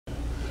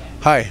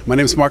Hi, my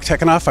name is Mark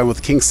Tekanoff. I'm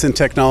with Kingston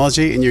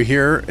Technology, and you're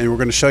here, and we're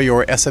going to show you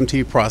our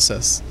SMT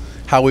process,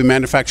 how we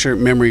manufacture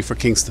memory for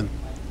Kingston.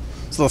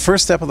 So the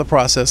first step of the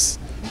process,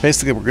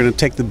 basically we're going to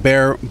take the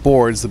bare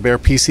boards, the bare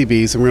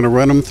PCBs, and we're going to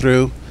run them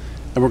through,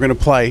 and we're going to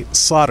apply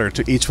solder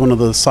to each one of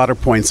the solder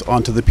points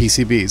onto the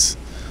PCBs.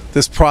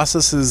 This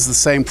process is the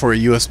same for a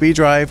USB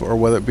drive, or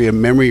whether it be a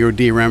memory or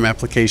DRAM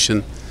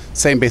application.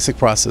 Same basic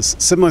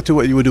process, similar to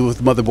what you would do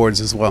with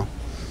motherboards as well.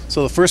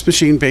 So the first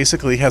machine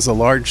basically has a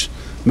large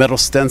metal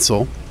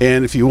stencil,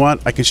 and if you want,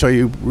 I can show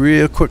you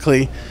real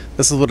quickly.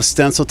 This is what a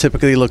stencil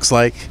typically looks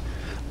like.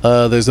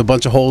 There's a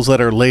bunch of holes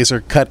that are laser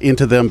cut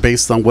into them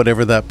based on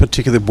whatever that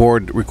particular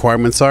board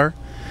requirements are.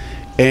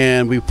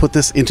 And we put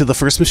this into the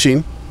first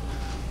machine.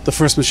 The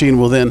first machine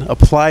will then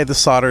apply the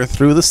solder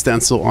through the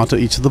stencil onto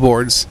each of the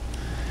boards.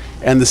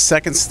 And the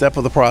second step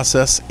of the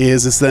process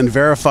is it's then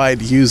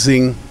verified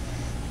using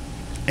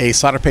a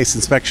solder paste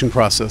inspection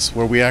process,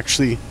 where we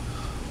actually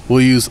will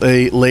use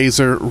a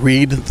laser,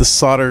 read the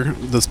solder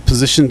that's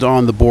positioned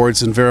on the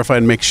boards, and verify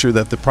and make sure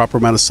that the proper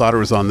amount of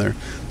solder is on there.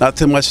 Not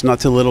too much, not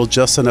too little,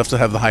 just enough to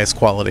have the highest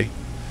quality.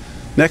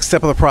 Next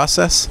step of the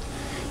process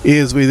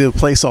is we then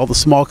place all the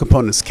small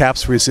components,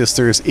 caps,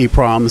 resistors,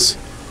 EEPROMs,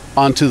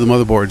 onto the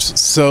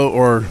motherboards,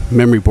 or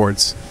memory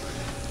boards.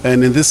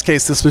 And in this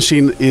case, this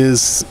machine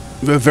is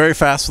very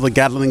fast with a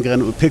Gatling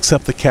gun. It picks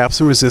up the caps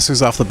and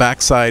resistors off the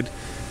backside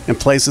and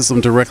places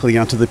them directly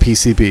onto the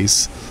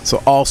PCBs.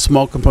 So all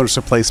small components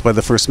are placed by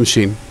the first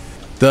machine.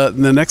 The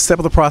next step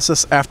of the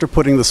process, after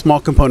putting the small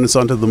components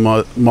onto the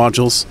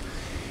modules,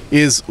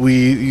 is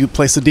you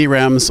place the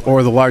DRAMs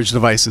or the large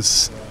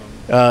devices.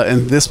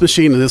 And this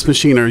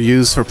machine are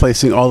used for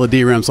placing all the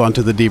DRAMs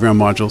onto the DRAM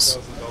modules.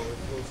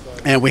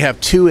 And we have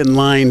two in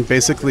line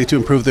basically to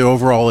improve the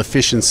overall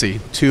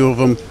efficiency. Two of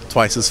them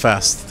twice as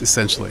fast,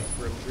 essentially.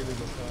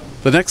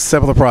 The next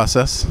step of the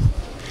process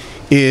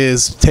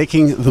is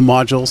taking the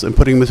modules and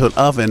putting them into an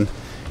oven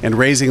and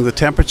raising the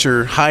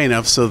temperature high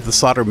enough so that the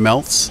solder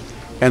melts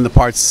and the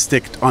parts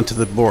stick onto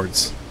the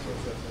boards.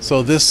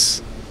 So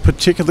this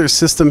particular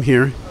system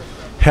here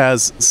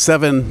has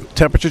 7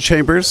 temperature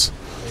chambers.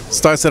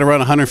 Starts at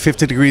around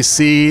 150 degrees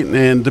C,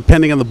 and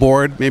depending on the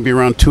board, maybe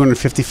around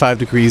 255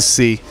 degrees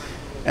C.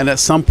 And at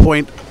some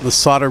point, the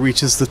solder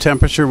reaches the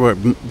temperature where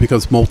it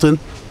becomes molten,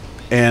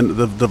 and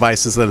the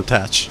device is then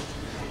attached.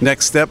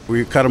 Next step,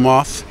 we cut them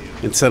off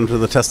and send them to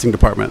the testing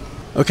department.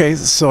 Okay,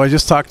 so I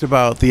just talked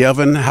about the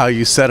oven, how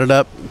you set it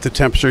up, the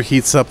temperature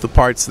heats up the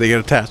parts, they get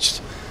attached.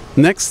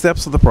 Next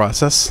steps of the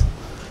process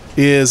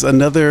is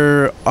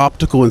another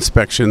optical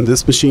inspection.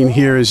 This machine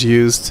here is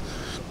used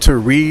to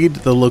read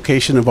the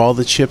location of all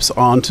the chips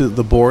onto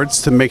the boards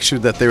to make sure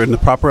that they're in the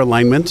proper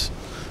alignment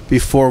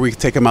before we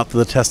take them out to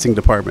the testing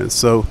department.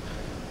 So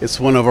it's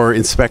one of our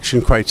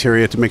inspection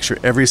criteria to make sure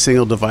every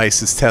single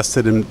device is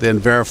tested and then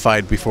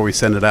verified before we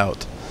send it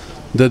out.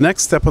 The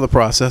next step of the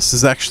process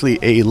is actually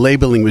a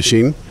labeling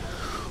machine,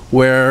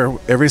 where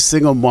every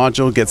single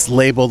module gets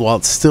labeled while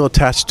it's still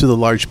attached to the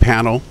large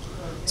panel.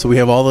 So we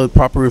have all the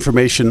proper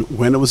information: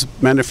 when it was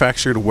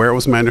manufactured, where it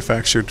was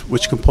manufactured,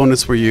 which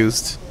components were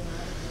used.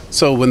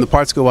 So when the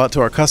parts go out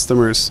to our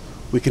customers,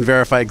 we can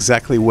verify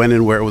exactly when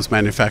and where it was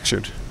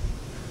manufactured.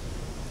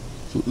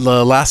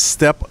 The last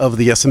step of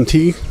the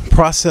SMT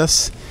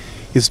process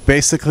is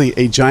basically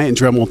a giant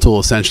Dremel tool,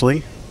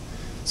 essentially.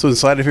 So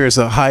inside of here is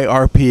a high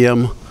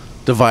RPM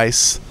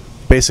device.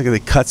 Basically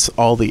cuts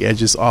all the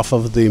edges off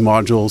of the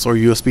modules or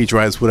USB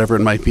drives, whatever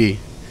it might be.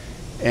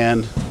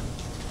 And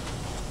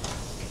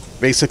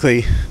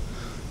basically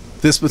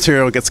this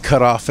material gets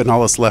cut off, and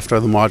all that's left are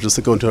the modules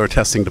that go into our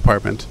testing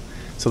department.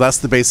 So that's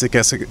the basic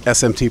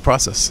SMT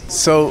process.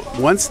 So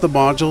once the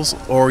modules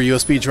or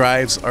USB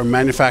drives are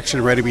manufactured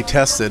and ready to be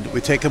tested,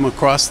 we take them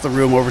across the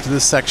room over to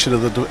this section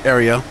of the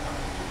area,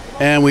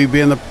 and we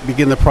begin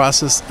the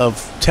process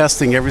of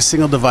testing every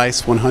single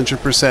device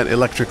 100%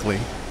 electrically.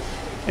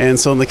 And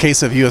so in the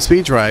case of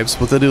USB drives,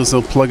 what they do is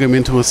they'll plug them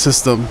into a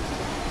system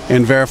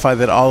and verify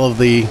that all of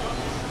the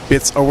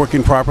bits are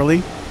working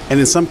properly. And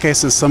in some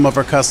cases, some of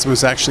our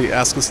customers actually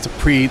ask us to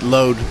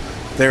preload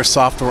their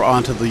software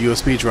onto the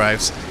USB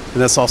drives,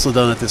 and that's also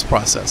done at this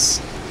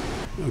process.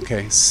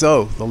 Okay,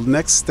 so the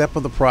next step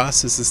of the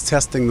process is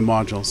testing the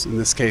modules. In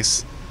this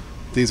case,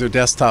 these are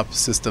desktop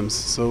systems.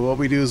 So what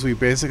we do is we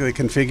basically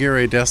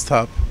configure a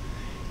desktop,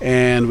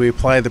 and we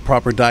apply the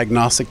proper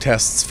diagnostic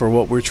tests for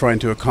what we're trying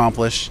to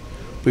accomplish.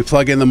 We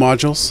plug in the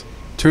modules,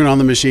 turn on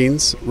the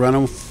machines, run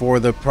them for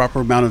the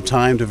proper amount of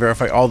time to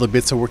verify all the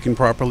bits are working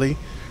properly,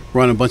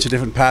 run a bunch of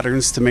different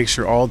patterns to make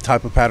sure all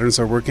type of patterns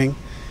are working.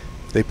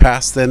 They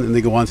pass then, and they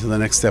go on to the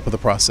next step of the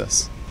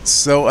process.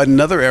 So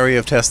another area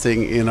of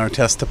testing in our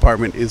test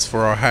department is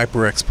for our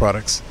HyperX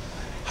products.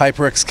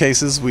 HyperX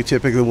cases, we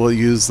typically will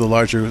use the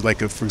larger, like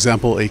for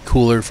example, a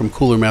cooler from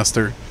Cooler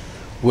Master,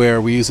 where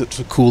we use it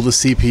to cool the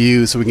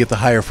CPU so we can get the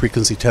higher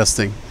frequency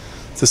testing.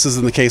 This is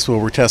in the case where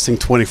we're testing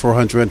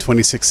 2400 and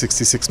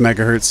 2666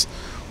 megahertz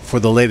for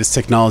the latest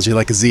technology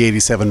like a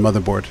Z87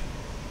 motherboard.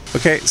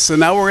 Okay, so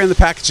now we're in the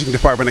packaging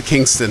department at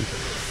Kingston.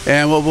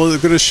 And what we're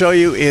going to show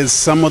you is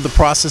some of the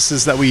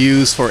processes that we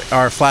use for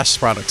our flash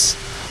products.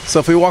 So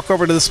if we walk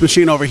over to this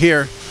machine over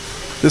here,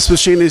 this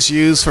machine is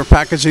used for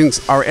packaging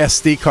our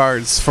SD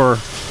cards for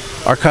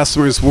our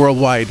customers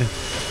worldwide.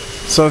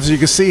 So as you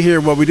can see here,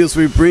 what we do is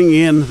we bring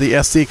in the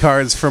SD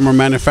cards from our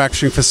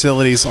manufacturing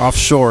facilities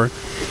offshore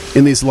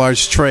in these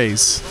large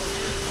trays.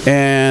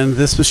 And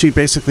this machine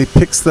basically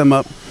picks them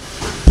up,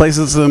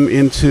 places them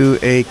into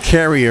a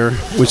carrier,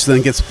 which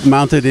then gets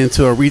mounted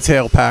into a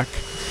retail pack,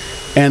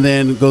 and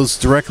then goes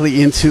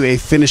directly into a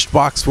finished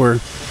box where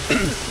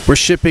we're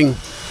shipping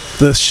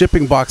the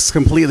shipping box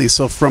completely.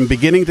 So from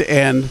beginning to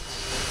end,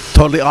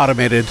 totally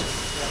automated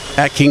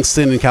at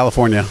Kingston in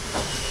California.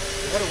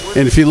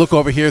 And if you look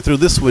over here through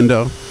this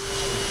window,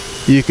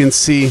 you can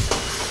see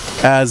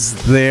as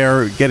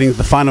they're getting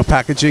the final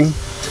packaging,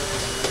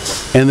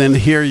 and then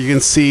here you can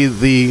see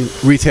the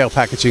retail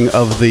packaging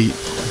of the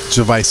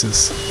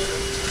devices.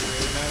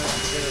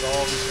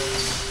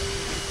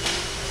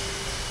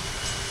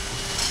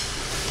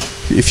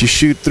 If you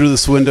shoot through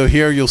this window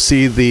here, you'll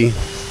see the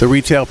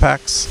retail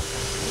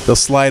packs. They'll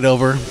slide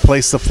over,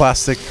 place the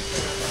plastic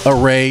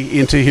array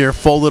into here,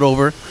 fold it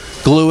over,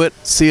 glue it,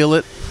 seal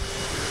it.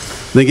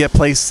 They get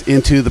placed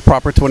into the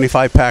proper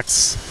 25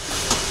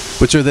 packs,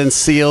 which are then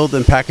sealed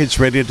and packaged,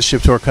 ready to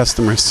ship to our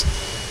customers.